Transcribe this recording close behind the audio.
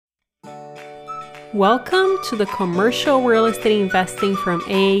Welcome to the Commercial Real Estate Investing from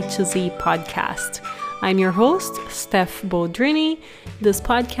A to Z podcast. I'm your host, Steph Boldrini. This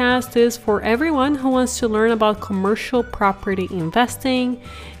podcast is for everyone who wants to learn about commercial property investing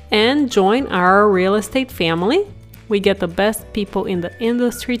and join our real estate family. We get the best people in the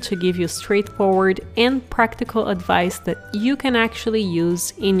industry to give you straightforward and practical advice that you can actually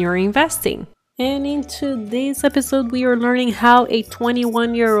use in your investing. And in today's episode, we are learning how a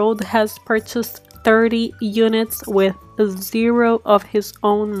 21-year-old has purchased 30 units with zero of his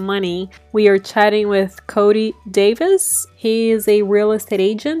own money. We are chatting with Cody Davis. He is a real estate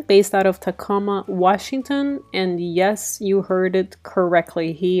agent based out of Tacoma, Washington. And yes, you heard it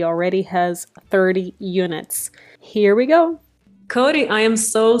correctly. He already has 30 units. Here we go. Cody, I am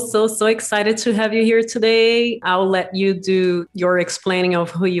so excited to have you here today. I'll let you do your explaining of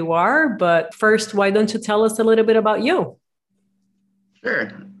who you are. But first, why don't you tell us a little bit about you?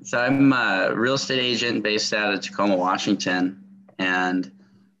 Sure. So I'm a real estate agent based out of Tacoma, Washington, and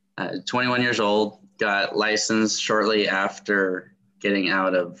 21 years old, got licensed shortly after getting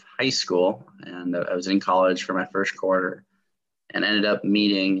out of high school. And I was in college for my first quarter and ended up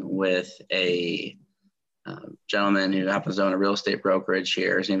meeting with a gentleman who happens to own a real estate brokerage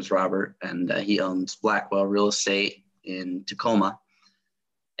here. His name's Robert, and he owns Blackwell Real Estate in Tacoma.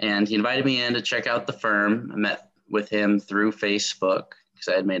 And he invited me in to check out the firm. I met with him through Facebook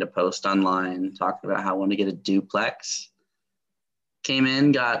because I had made a post online talking about how I wanted to get a duplex. Came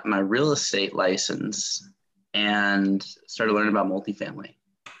in, got my real estate license, and started learning about multifamily.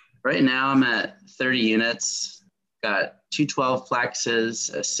 Right now I'm at 30 units, got two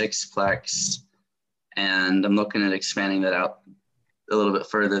 12-plexes, a 6-plex, and I'm looking at expanding that out a little bit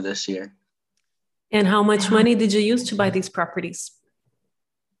further this year. And how much money did you use to buy these properties?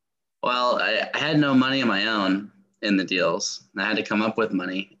 Well, I had no money of my own in the deals. I had to come up with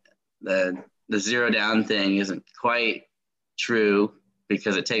money. The zero down thing isn't quite true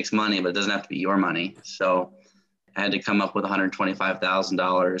because it takes money, but it doesn't have to be your money. So I had to come up with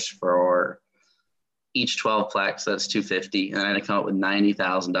 $125,000 for each 12-plex. That's $250,000. And I had to come up with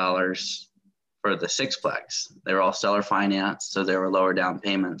 $90,000 for the 6-plex. They were all seller financed, so they were lower down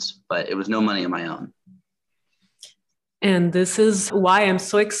payments, but it was no money of my own. And this is why I'm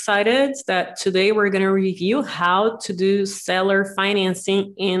so excited that today we're going to review how to do seller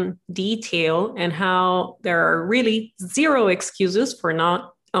financing in detail and how there are really zero excuses for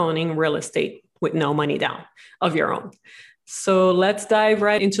not owning real estate with no money down of your own. So let's dive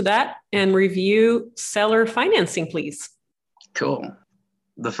right into that and review seller financing, please. Cool.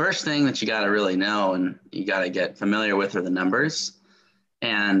 The first thing that you got to really know and you got to get familiar with are the numbers.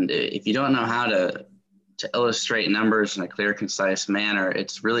 And if you don't know how to illustrate numbers in a clear, concise manner,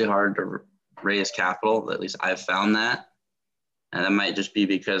 it's really hard to raise capital. At least I've found that. And that might just be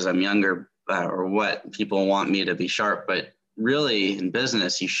because I'm younger or what people want me to be sharp. But really in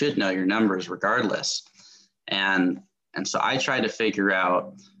business, you should know your numbers regardless. And so I tried to figure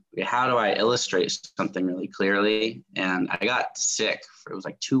out, okay, how do I illustrate something really clearly? And I got sick for, it was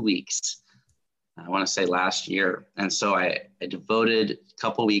like 2 weeks, I want to say last year. And so I devoted a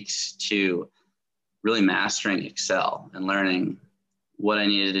couple weeks to really mastering Excel and learning what I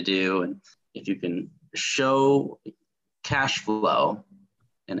needed to do. And if you can show cash flow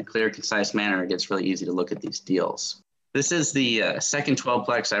in a clear, concise manner, it gets really easy to look at these deals. This is the second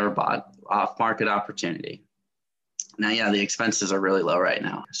 12-plex I ever bought, off-market opportunity. Now, yeah, the expenses are really low right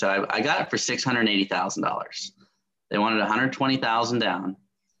now. So I got it for $680,000. They wanted $120,000 down,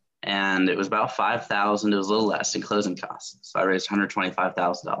 and it was about $5,000. It was a little less in closing costs. So I raised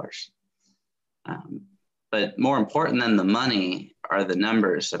 $125,000. But more important than the money are the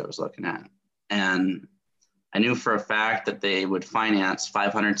numbers that I was looking at. And I knew for a fact that they would finance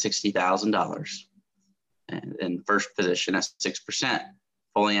 $560,000 in first position at 6%,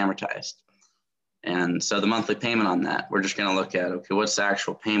 fully amortized. And so the monthly payment on that, we're just going to look at, okay, what's the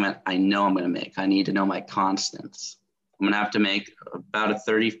actual payment I know I'm going to make? I need to know my constants. I'm going to have to make about a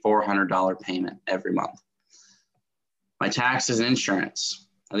 $3,400 payment every month. My taxes and insurance.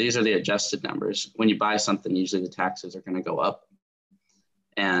 Now, these are the adjusted numbers. When you buy something, usually the taxes are going to go up.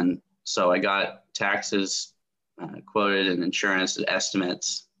 And so I got taxes quoted and insurance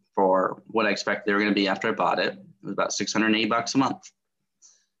estimates for what I expect they were going to be after I bought it. It was about $680 a month.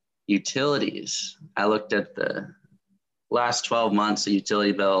 Utilities. I looked at the last 12 months of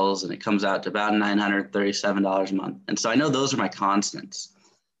utility bills, and it comes out to about $937 a month. And so I know those are my constants.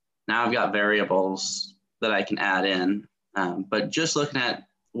 Now I've got variables that I can add in, but just looking at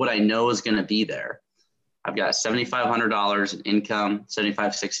what I know is going to be there, I've got $7,500 in income,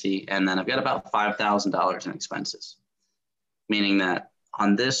 $7,560, and then I've got about $5,000 in expenses, meaning that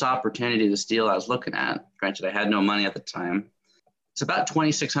on this opportunity, this deal I was looking at, granted I had no money at the time, it's about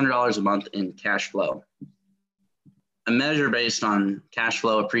 $2,600 a month in cash flow. A measure based on cash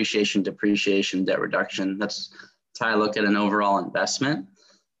flow, appreciation, depreciation, debt reduction. That's how I look at an overall investment.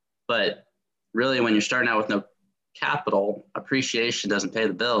 But really, when you're starting out with no capital, appreciation doesn't pay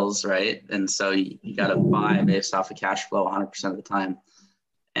the bills, right? And so you got to buy based off of cash flow 100% of the time.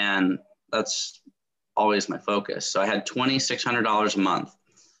 And that's always my focus. So I had $2,600 a month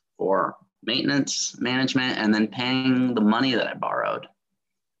for maintenance, management, and then paying the money that I borrowed.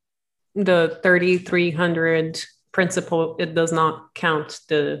 The 3,300 principal, it does not count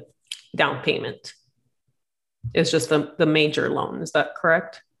the down payment. It's just the major loan. Is that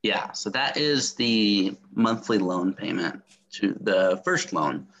correct? Yeah. So that is the monthly loan payment to the first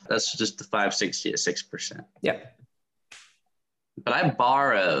loan. That's just the $560 at 6%. Yep. But I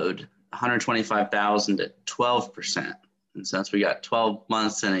borrowed $125,000 at 12%. And since we got 12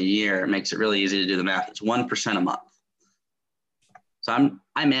 months in a year, it makes it really easy to do the math. It's 1% a month. So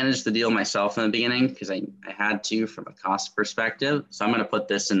I managed the deal myself in the beginning because I had to from a cost perspective. So I'm going to put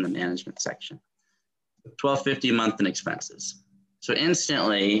this in the management section. $1,250 a month in expenses. So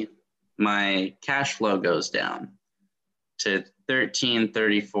instantly my cash flow goes down to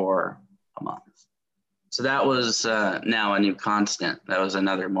 $1,334 a month. So that was now a new constant. That was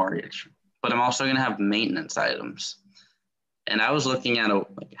another mortgage. But I'm also going to have maintenance items. And I was looking at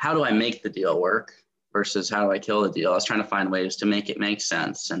how do I make the deal work versus how do I kill the deal? I was trying to find ways to make it make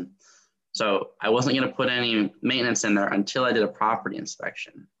sense. And so I wasn't going to put any maintenance in there until I did a property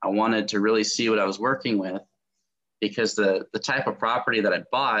inspection. I wanted to really see what I was working with because the type of property that I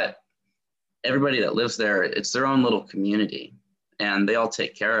bought, everybody that lives there, it's their own little community and they all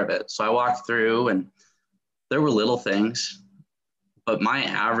take care of it. So I walked through and there were little things, but my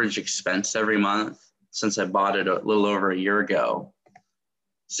average expense every month since I bought it a little over a year ago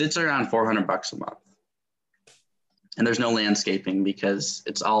sits around $400 a month. And there's no landscaping because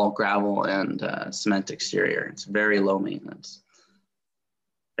it's all gravel and cement exterior. It's very low maintenance.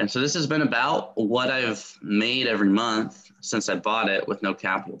 And so this has been about what I've made every month since I bought it with no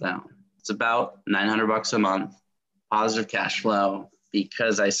capital down. It's about $900 a month, positive cash flow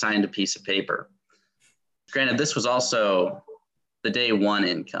because I signed a piece of paper. Granted, this was also the day one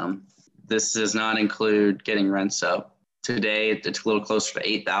income. This does not include getting rents up. Today, it's a little closer to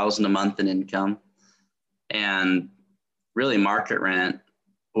 $8,000 a month in income. And really market rent,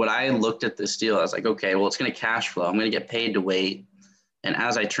 when I looked at this deal, I was like, okay, well, it's going to cash flow. I'm going to get paid to wait. And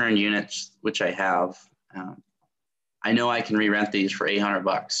as I turn units, which I have, I know I can re-rent these for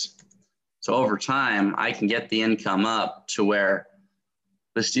 $800. So over time, I can get the income up to where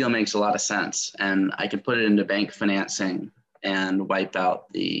this deal makes a lot of sense. And I can put it into bank financing and wipe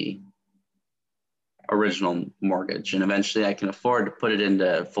out the original mortgage. And eventually I can afford to put it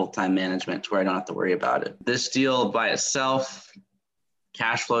into full-time management to where I don't have to worry about it. This deal by itself,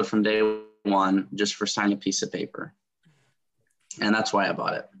 cash flowed from day one just for signing a piece of paper. And that's why I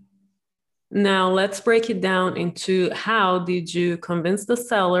bought it. Now let's break it down into how did you convince the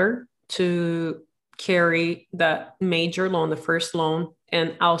seller to carry that major loan, the first loan,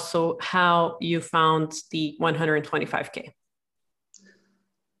 and also how you found the $125K.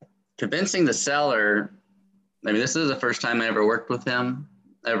 Convincing the seller, I mean, this is the first time I ever worked with him,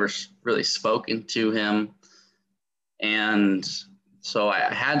 ever really spoken to him. And so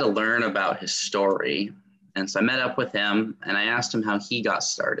I had to learn about his story. And so I met up with him and I asked him how he got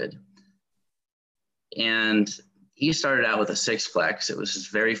started. And he started out with a sixplex. It was his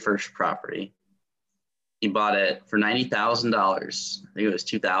very first property. He bought it for $90,000. I think it was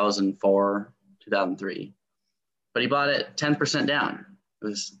 2004, 2003. But he bought it 10% down. It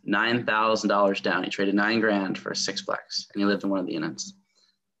was $9,000 down. He traded $9,000 for a sixplex, and he lived in one of the units.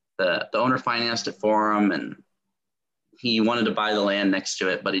 The owner financed it for him, and he wanted to buy the land next to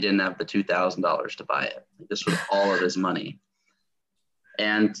it, but he didn't have the $2,000 to buy it. This was all of his money.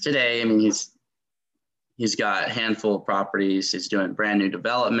 And today, I mean, he's got a handful of properties. He's doing brand new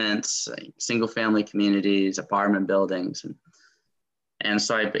developments, single family communities, apartment buildings. And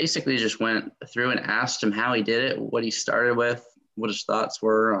so I basically just went through and asked him how he did it, what he started with, what his thoughts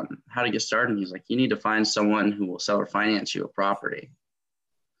were on how to get started. And he's like, you need to find someone who will sell or finance you a property.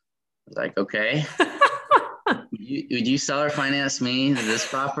 I was like, okay. would you sell or finance me this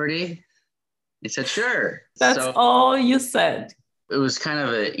property? He said, sure. That's all you said. It was kind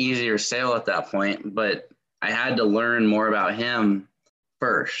of an easier sale at that point, but I had to learn more about him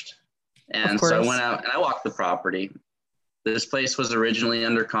first. And so I went out and I walked the property. This place was originally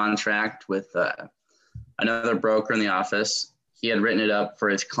under contract with another broker in the office. He had written it up for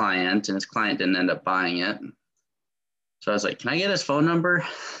his client, and his client didn't end up buying it. So I was like, can I get his phone number?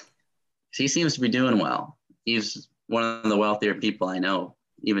 He seems to be doing well. He's one of the wealthier people I know,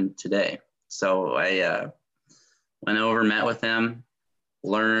 even today. So I went over, met with him,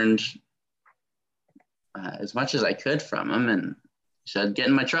 learned as much as I could from him, and he said, get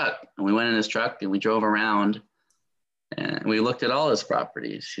in my truck. And we went in his truck and we drove around and we looked at all his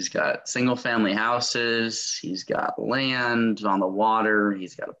properties. He's got single family houses. He's got land on the water.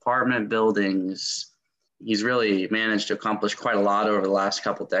 He's got apartment buildings. He's really managed to accomplish quite a lot over the last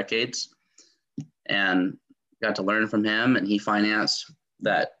couple of decades, and got to learn from him. And he financed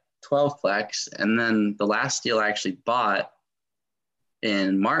that 12-plex. And then the last deal I actually bought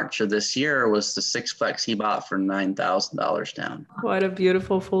in March of this year was the 6-plex he bought for $9,000 down. What a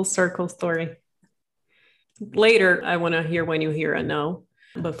beautiful full circle story. Later, I want to hear when you hear a no.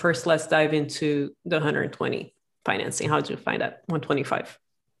 But first, let's dive into the 120 financing. How did you find that 125?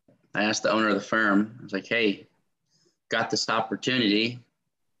 I asked the owner of the firm, I was like, hey, got this opportunity.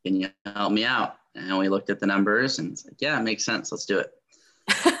 Can you help me out? And we looked at the numbers and it's like, yeah, it makes sense. Let's do it.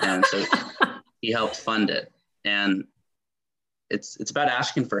 And so he helped fund it. And it's about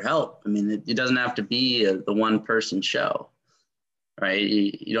asking for help. I mean, it doesn't have to be the one person show, right?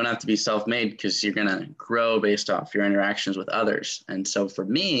 You don't have to be self-made, because you're going to grow based off your interactions with others. And so for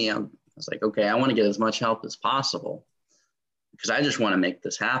me, I was like, okay, I want to get as much help as possible, because I just want to make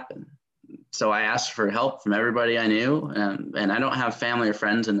this happen. So I asked for help from everybody I knew, and I don't have family or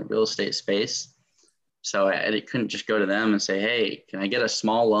friends in the real estate space. So I couldn't just go to them and say, hey, can I get a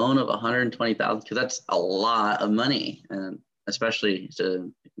small loan of $120,000? Because that's a lot of money, and especially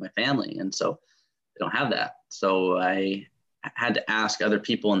to my family. And so they don't have that. So I had to ask other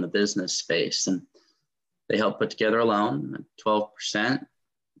people in the business space, and they helped put together a loan, 12%,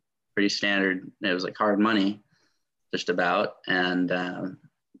 pretty standard. It was like hard money, just about. And,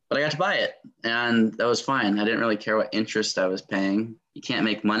 but I got to buy it, and that was fine. I didn't really care what interest I was paying. You can't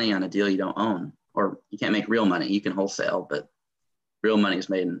make money on a deal you don't own, or you can't make real money. You can wholesale, but real money is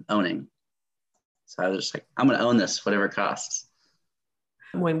made in owning. So I was just like, I'm going to own this, whatever it costs.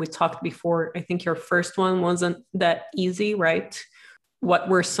 When we talked before, I think your first one wasn't that easy, right? What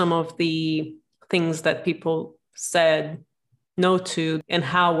were some of the things that people said no to, and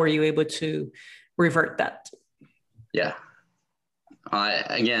how were you able to revert that? Yeah.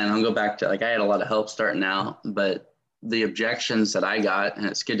 Again, I'll go back to, like, I had a lot of help starting out, but the objections that I got, and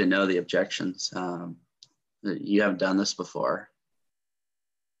it's good to know the objections. You haven't done this before.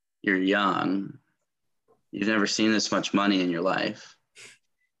 You're young. You've never seen this much money in your life.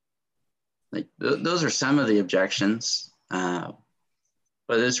 Like those are some of the objections. But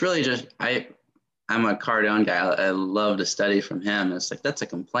it's really just, I'm a Cardone guy. I love to study from him. It's like, that's a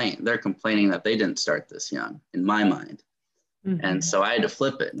complaint. They're complaining that they didn't start this young, in my mind. Mm-hmm. And so I had to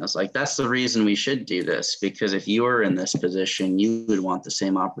flip it. And I was like, that's the reason we should do this, because if you were in this position, you would want the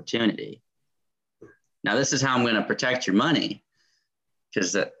same opportunity. Now, this is how I'm going to protect your money,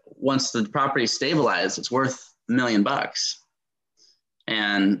 because once the property is stabilized, it's worth $1 million.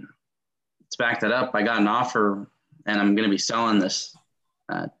 And to back that up, I got an offer, and I'm going to be selling this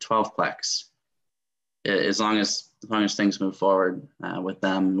 12-plex as long as things move forward with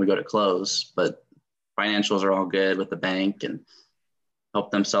them. We go to close, but financials are all good with the bank, and help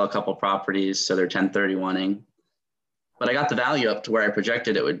them sell a couple properties, so they're 1031ing. But I got the value up to where I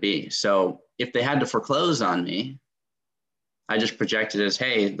projected it would be. So if they had to foreclose on me, I just projected as,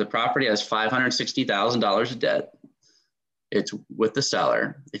 hey, the property has $560,000 of debt. It's with the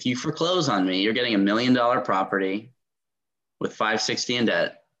seller. If you foreclose on me, you're getting $1 million property with $560 in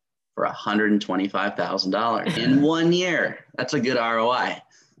debt for $125,000 in 1 year. That's a good ROI.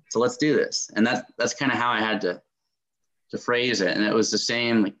 So let's do this. And that's kind of how I had to phrase it. And it was the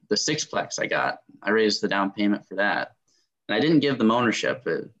same, like the 6-plex I got. I raised the down payment for that. And I didn't give them ownership.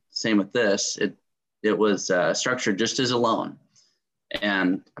 Same with this. It was structured just as a loan.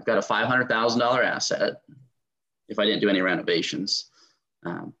 And I've got a $500,000 asset if I didn't do any renovations.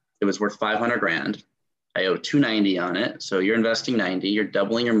 It was worth $500,000. I owe $290 on it. So you're investing $90. You're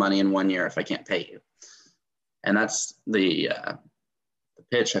doubling your money in 1 year if I can't pay you. And that's the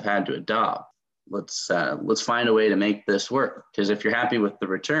pitch I've had to adopt. Let's find a way to make this work. Because if you're happy with the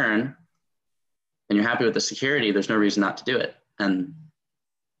return and you're happy with the security, there's no reason not to do it. And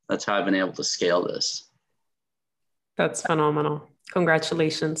that's how I've been able to scale this. That's phenomenal.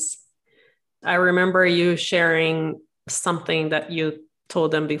 Congratulations. I remember you sharing something that you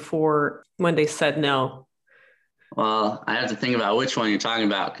told them before when they said no. Well, I have to think about which one you're talking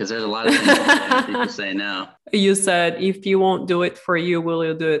about, because there's a lot of things that people say no. You said, if you won't do it for you, will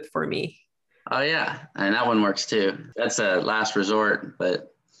you do it for me? Oh, yeah. And that one works too. That's a last resort.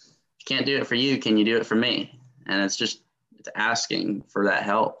 But if you can't do it for you, can you do it for me? And it's just it's asking for that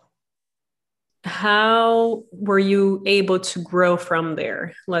help. How were you able to grow from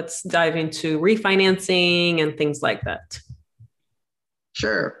there? Let's dive into refinancing and things like that.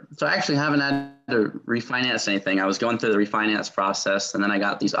 Sure. So I actually haven't had to refinance anything. I was going through the refinance process, and then I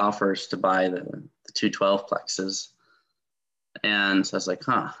got these offers to buy the 212 plexes. And so I was like,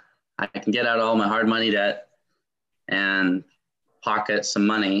 I can get out all my hard money debt and pocket some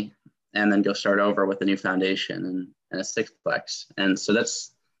money and then go start over with a new foundation and a sixplex. And so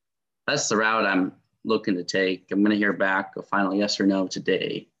that's the route I'm looking to take. I'm going to hear back a final yes or no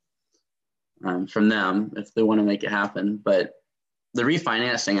today from them if they want to make it happen. But the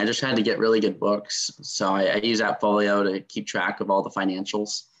refinancing, I just had to get really good books. So I use Appfolio to keep track of all the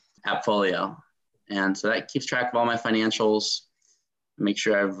financials, Appfolio. And so that keeps track of all my financials, make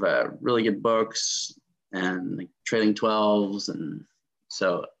sure I have really good books and like trailing 12s. And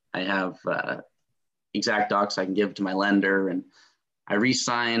so I have exact docs I can give to my lender. And I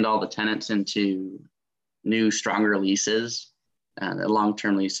re-signed all the tenants into new, stronger leases. And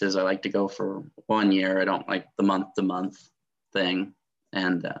long-term leases, I like to go for 1 year. I don't like the month-to-month thing.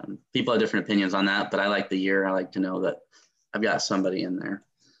 And people have different opinions on that, but I like the year. I like to know that I've got somebody in there.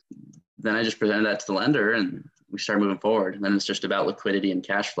 Then I just presented that to the lender and we start moving forward. And then it's just about liquidity and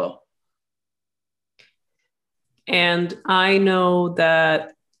cash flow. And I know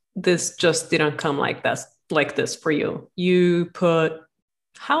that this just didn't come like this for you. You put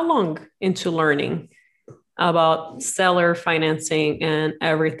how long into learning about seller financing and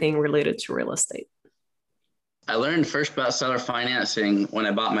everything related to real estate? I learned first about seller financing when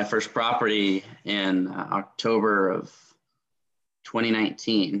I bought my first property in October of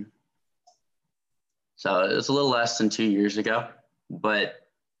 2019. So it was a little less than 2 years ago, but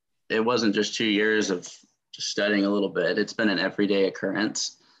it wasn't just 2 years of just studying a little bit. It's been an everyday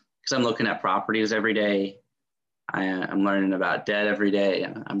occurrence because I'm looking at properties every day. I'm learning about debt every day.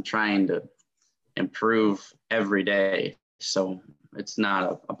 I'm trying to improve every day. So it's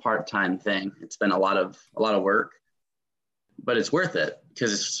not a part-time thing. It's been a lot of work, but it's worth it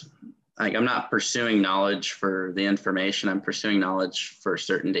because it's like I'm not pursuing knowledge for the information. I'm pursuing knowledge for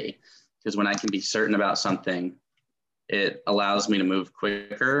certainty. Because when I can be certain about something, it allows me to move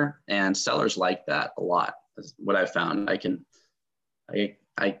quicker, and sellers like that a lot. That's what I found. I can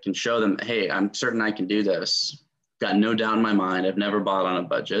show them, hey, I'm certain I can do this. Got no doubt in my mind. I've never bought on a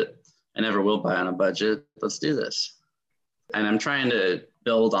budget. I never will buy on a budget. Let's do this. And I'm trying to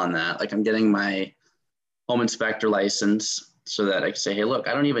build on that. Like I'm getting my home inspector license so that I can say, hey, look,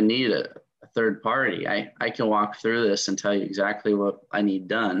 I don't even need a third party. I can walk through this and tell you exactly what I need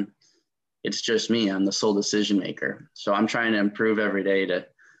done. It's just me. I'm the sole decision maker. So I'm trying to improve every day to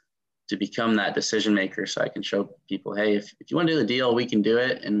become that decision maker so I can show people, hey, if you want to do the deal, we can do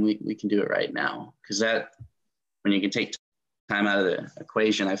it, and we can do it right now. Because that, when you can take time out of the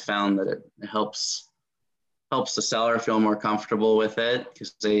equation, I found that it helps the seller feel more comfortable with it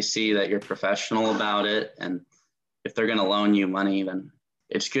because they see that you're professional about it. And if they're going to loan you money, then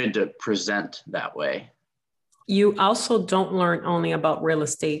it's good to present that way. You also don't learn only about real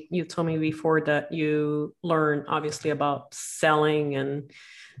estate. You told me before that you learn obviously about selling and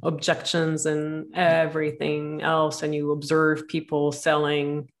objections and everything else, and you observe people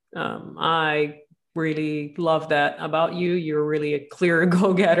selling. I really love that about you. You're really a clear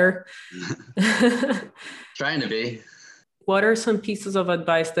go-getter. Trying to be. What are some pieces of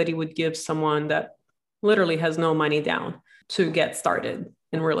advice that you would give someone that literally has no money down to get started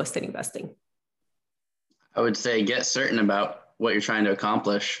in real estate investing? I would say get certain about what you're trying to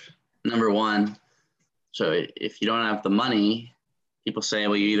accomplish. Number one. So if you don't have the money, people say,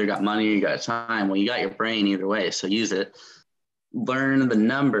 well, you either got money or you got time. Well, you got your brain either way, so use it. Learn the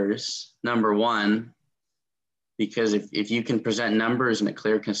numbers, number one, because if you can present numbers in a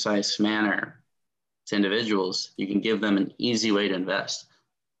clear, concise manner to individuals, you can give them an easy way to invest.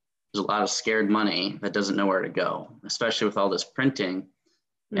 There's a lot of scared money that doesn't know where to go, especially with all this printing.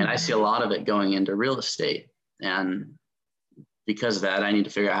 And I see a lot of it going into real estate. And because of that, I need to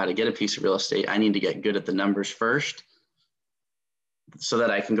figure out how to get a piece of real estate. I need to get good at the numbers first so that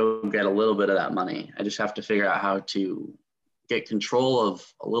I can go get a little bit of that money. I just have to figure out how to get control of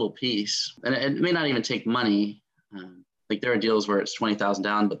a little piece. And it may not even take money. Like there are deals where it's 20,000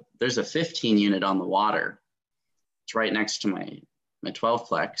 down, but there's a 15 unit on the water. It's right next to my 12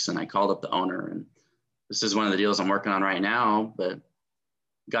 plex. And I called up the owner, and this is one of the deals I'm working on right now, but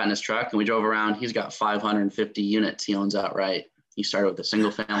got in his truck and we drove around. He's got 550 units he owns outright. He started with a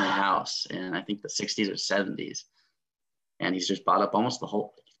single family house in I think the 60s or 70s. And he's just bought up almost the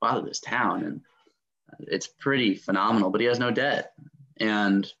whole part of this town. And it's pretty phenomenal, but he has no debt.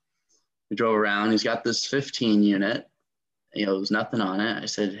 And we drove around. He's got this 15 unit there was nothing on it. I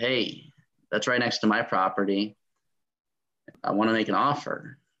said, hey, that's right next to my property. I want to make an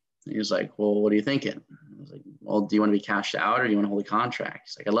offer. And he was like, well, what are you thinking? I was like, well, do you want to be cashed out or do you want to hold a contract?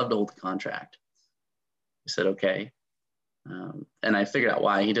 He's like, I'd love to hold the contract. I said, okay. And I figured out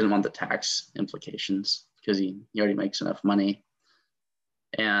why. He didn't want the tax implications because he already makes enough money.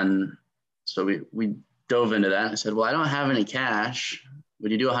 And so we dove into that. I said, well, I don't have any cash.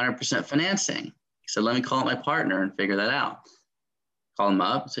 Would you do 100% financing? He said, let me call up my partner and figure that out. Called him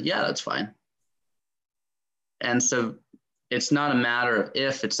up. Said, yeah, that's fine. And so it's not a matter of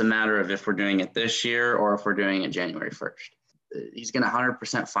if, it's a matter of if we're doing it this year or if we're doing it January 1st. He's going to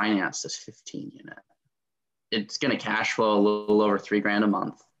 100% finance this 15 unit. It's going to cash flow a little over $3,000 a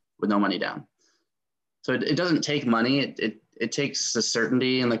month with no money down. So it doesn't take money. It takes the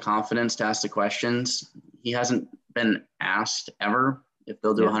certainty and the confidence to ask the questions. He hasn't been asked ever if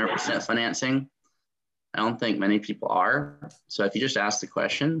they'll do 100% financing. I don't think many people are. So if you just ask the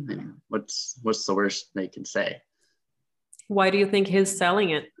question, what's the worst they can say? Why do you think he's selling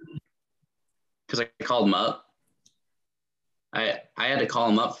it? Because I called him up. I had to call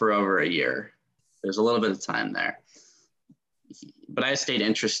him up for over a year. There's a little bit of time there. But I stayed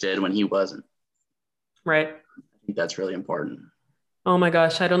interested when he wasn't. Right. I think that's really important. Oh my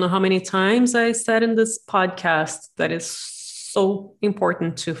gosh, I don't know how many times I said in this podcast that is so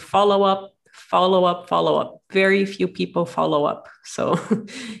important to follow up. Very few people follow up. So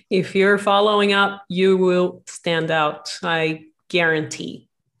if you're following up, you will stand out. I guarantee.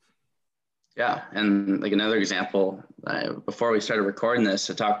 Yeah. And like another example, before we started recording this,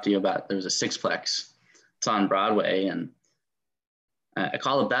 I talked to you about, there was a sixplex. It's on Broadway. And I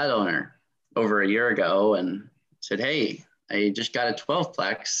called that owner over a year ago and said, hey, I just got a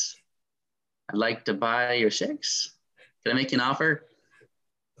 12plex. I'd like to buy your 6. Can I make you an offer?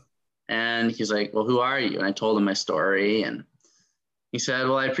 And he's like, well, who are you? And I told him my story. And he said,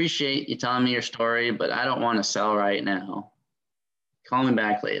 well, I appreciate you telling me your story, but I don't want to sell right now. Call me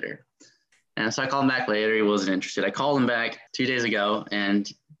back later. And so I called him back later. He wasn't interested. I called him back 2 days ago and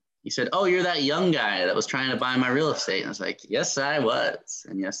he said, oh, you're that young guy that was trying to buy my real estate. And I was like, yes, I was.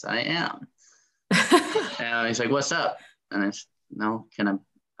 And yes, I am. And he's like, what's up? And I said, no,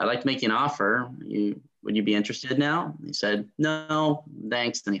 I'd like to make you an offer. Would you be interested now? And he said, no,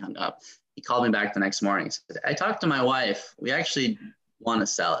 thanks. Then he hung up. He called me back the next morning. He said, I talked to my wife. We actually want to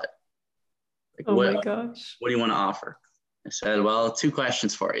sell it. Like, oh my gosh. What do you want to offer? I said, well, 2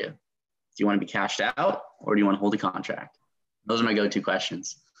 questions for you. Do you want to be cashed out or do you want to hold a contract? Those are my go-to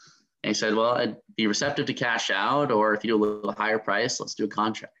questions. And he said, well, I'd be receptive to cash out, or if you do a little higher price, let's do a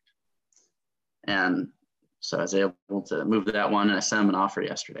contract. And so I was able to move to that one, and I sent him an offer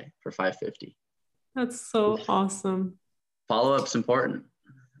yesterday for $550. That's so awesome. Follow-up's important.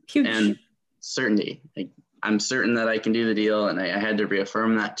 Huge. And certainty. I'm certain that I can do the deal, and I had to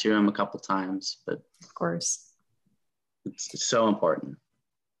reaffirm that to him a couple times, but of course, it's so important.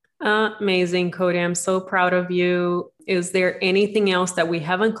 Amazing, Cody. I'm so proud of you. Is there anything else that we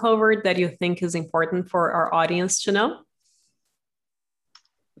haven't covered that you think is important for our audience to know?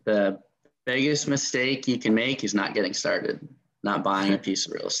 The biggest mistake you can make is not getting started, not buying a piece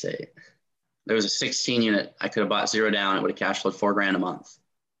of real estate. There was a 16 unit. I could have bought 0 down. It would have cash flowed $4,000 a month.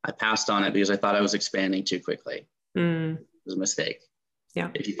 I passed on it because I thought I was expanding too quickly. It was a mistake. Yeah.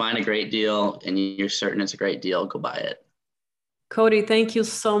 If you find a great deal and you're certain it's a great deal, go buy it. Cody, thank you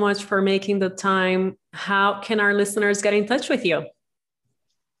so much for making the time. How can our listeners get in touch with you?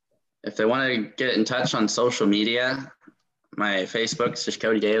 If they want to get in touch on social media, my Facebook is just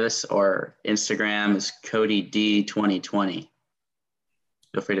Cody Davis, or Instagram is Cody D2020.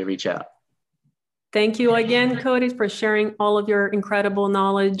 Feel free to reach out. Thank you again, Cody, for sharing all of your incredible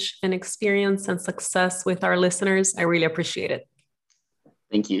knowledge and experience and success with our listeners. I really appreciate it.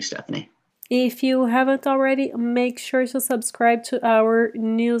 Thank you, Stephanie. If you haven't already, make sure to subscribe to our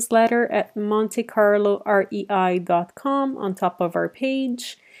newsletter at montecarlorei.com on top of our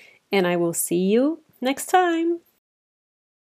page. And I will see you next time.